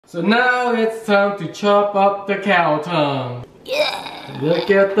So now it's time to chop up the cow tongue. Yeah. Look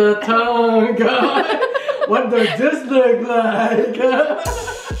at the tongue, guys. What does this look like?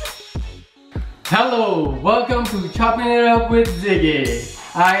 Hello, welcome to Chopping It Up with Ziggy.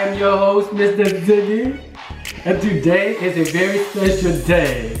 I am your host, Mr. Ziggy. And today is a very special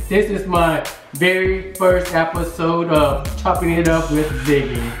day. This is my very first episode of Chopping It Up with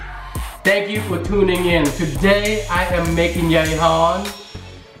Ziggy. Thank you for tuning in. Today I am making yahan,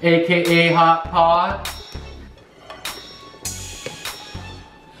 aka hot pot.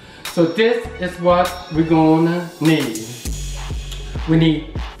 So this is what we're gonna need. We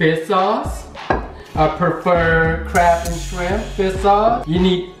need fish sauce. I prefer crab and shrimp fish sauce. You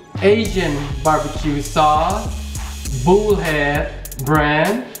need Asian barbecue sauce, bullhead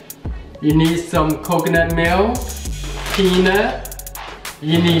brand. You need some coconut milk, peanut.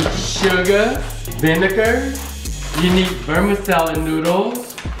 You need sugar, vinegar. You need vermicelli noodles.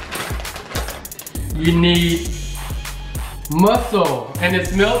 You need mussel, and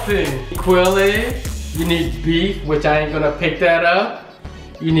it's melting. Quail eggs. You need beef, which I ain't gonna pick that up.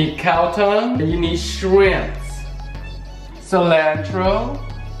 You need cow tongue. You need shrimps, cilantro,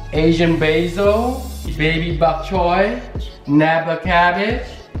 Asian basil, baby bok choy, Napa cabbage,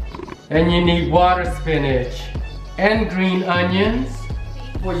 and you need water spinach and green onions.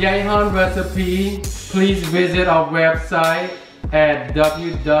 For yahan recipe, please visit our website at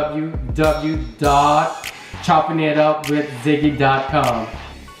www.choppingitupwithziggy.com.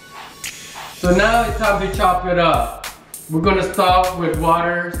 So now it's time to chop it up. We're gonna start with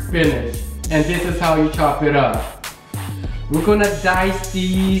water spinach, and this is how you chop it up. We're gonna dice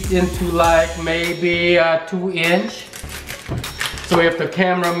these into like maybe 2-inch. So if the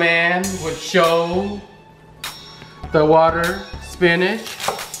cameraman would show the water spinach,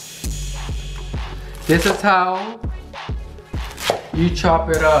 this is how you chop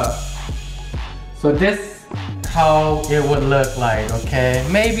it up. So this is how it would look like, okay?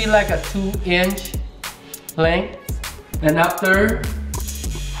 Maybe like a 2-inch length. And after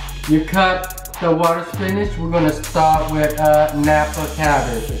you cut the water spinach, we're gonna start with Napa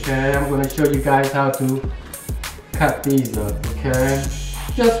cabbage, okay? I'm gonna show you guys how to cut these up, okay?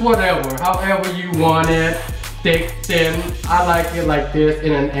 Just whatever, however you want it, thick, thin. I like it like this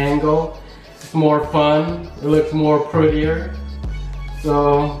in an angle. It's more fun, it looks more prettier.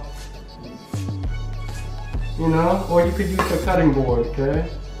 So, you know, or you could use a cutting board, okay?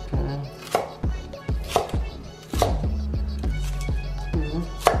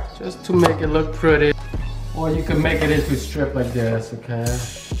 Just to make it look pretty. Or you can make it into strip like this, okay?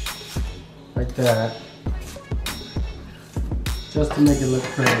 Like that. Just to make it look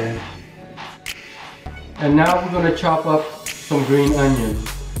pretty. And now we're gonna chop up some green onions.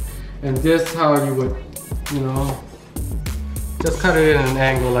 And this is how you would, you know, just cut it in an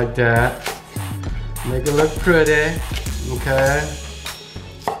angle like that. Make it look pretty, okay?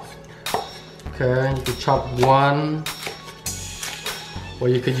 Okay, you could chop one, or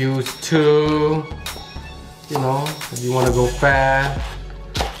you could use two, you know, if you want to go fast.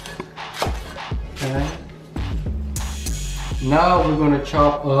 Okay. Now we're gonna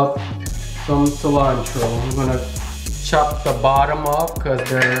chop up some cilantro. I'm gonna chop the bottom off because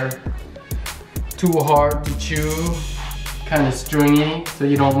they're too hard to chew, kind of stringy, so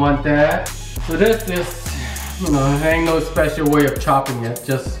you don't want that. So this is, you know, there ain't no special way of chopping it,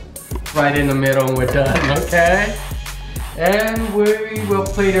 just right in the middle and we're done, okay? And we will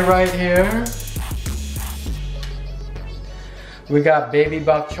plate it right here. We got baby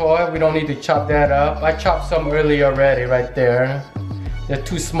bok choy. We don't need to chop that up. I chopped some earlier already right there. They're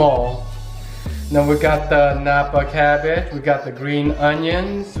too small. Now we got the Napa cabbage, we got the green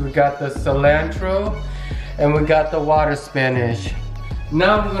onions, we got the cilantro, and we got the water spinach.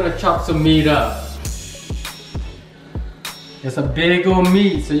 Now we're gonna chop some meat up. It's a big old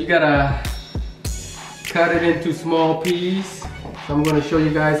meat, so you gotta cut it into small pieces. So I'm gonna show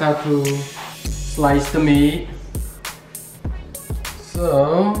you guys how to slice the meat.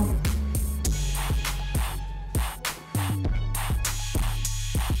 So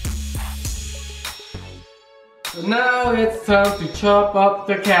now it's time to chop up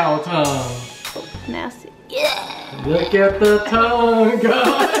the cow tongue. Nasty. Yeah. Look at the tongue,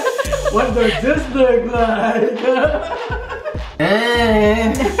 guys. What does this look like?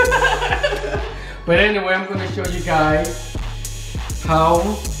 But anyway, I'm gonna show you guys how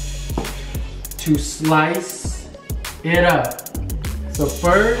to slice it up. So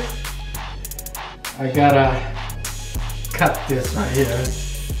first, I gotta cut this right here.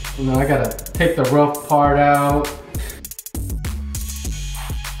 You know, I gotta take the rough part out.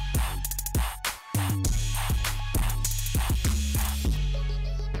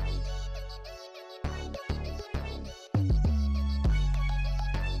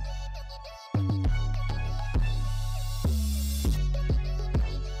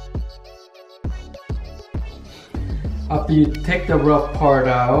 After you take the rough part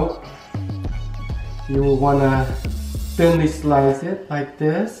out, you will want to thinly slice it like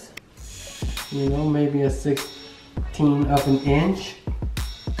this. You know, maybe a 1/16 of an inch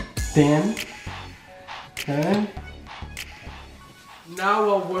thin. Okay. Now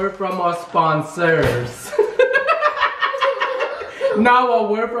a word from our sponsors. Now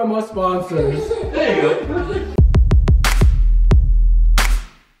a word from our sponsors. There you go.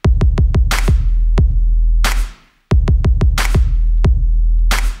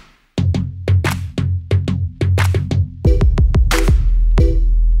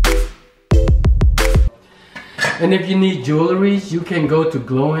 And if you need jewelries, you can go to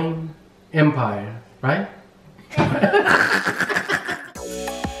Glowing Empire, right?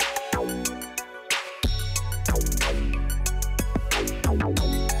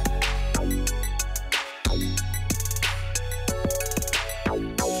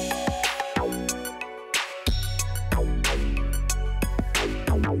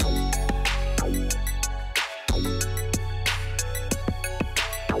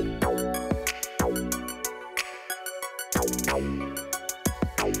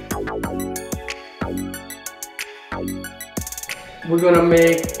 We're gonna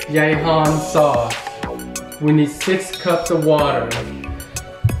make Yaihan sauce. We need 6 cups of water.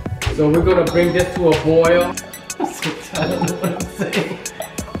 So we're gonna bring this to a boil. I don't know what I'm saying.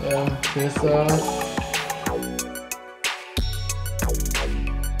 This sauce.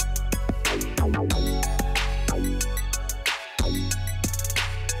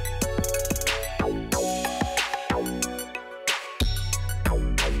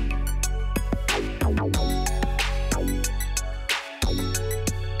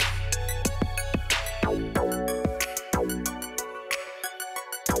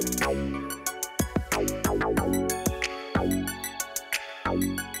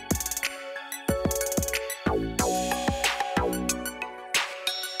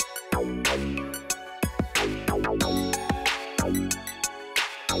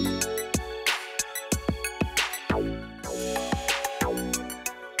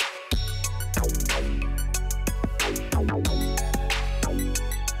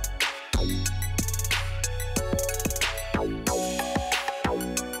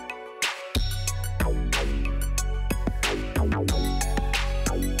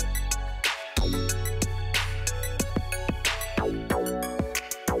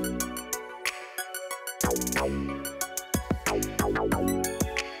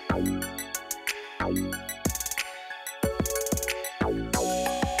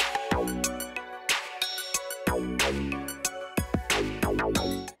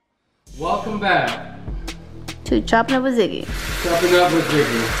 Welcome back to Chopping Up with Ziggy. Chopping Up with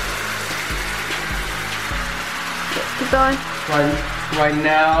Ziggy. Keep going. Right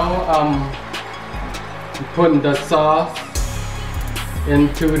now, I'm putting the sauce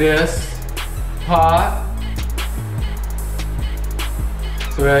into this pot.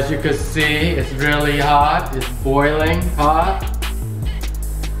 So as you can see, it's really hot. It's boiling hot.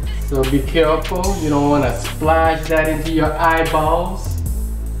 So be careful. You don't want to splash that into your eyeballs.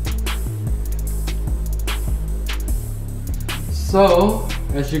 So,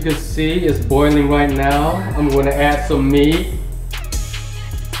 as you can see, it's boiling right now. I'm going to add some meat.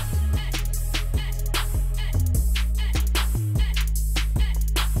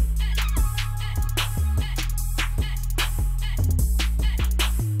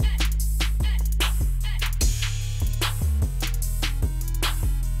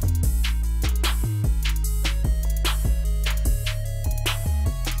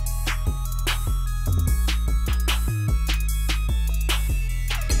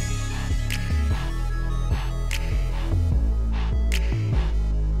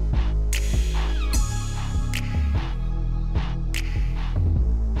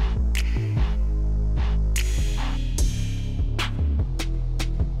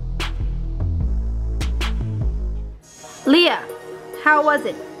 Leah, how was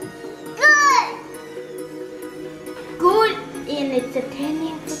it? Good! Good, and it's a 10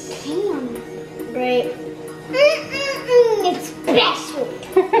 out of 10. Great. It's special.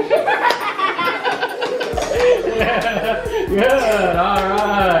 Yeah, good,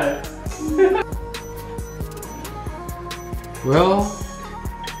 alright. Well,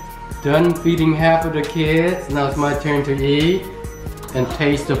 done feeding half of the kids. Now it's my turn to eat and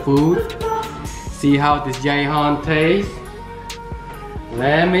taste the food. See how this Yaihan tastes.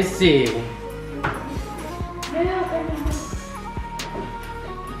 Let me see.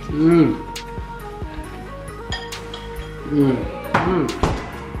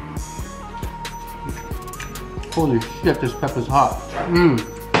 Holy shit, this pepper's hot.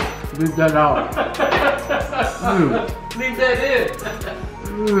 Leave that out. leave that in.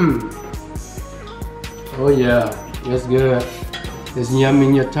 Oh yeah, that's good. It's yummy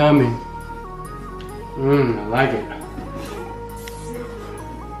in your tummy. I like it.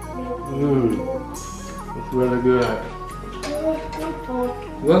 It's really good.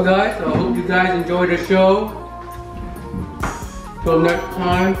 Well guys, I hope you guys enjoyed the show. Till next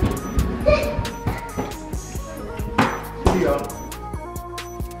time. See ya.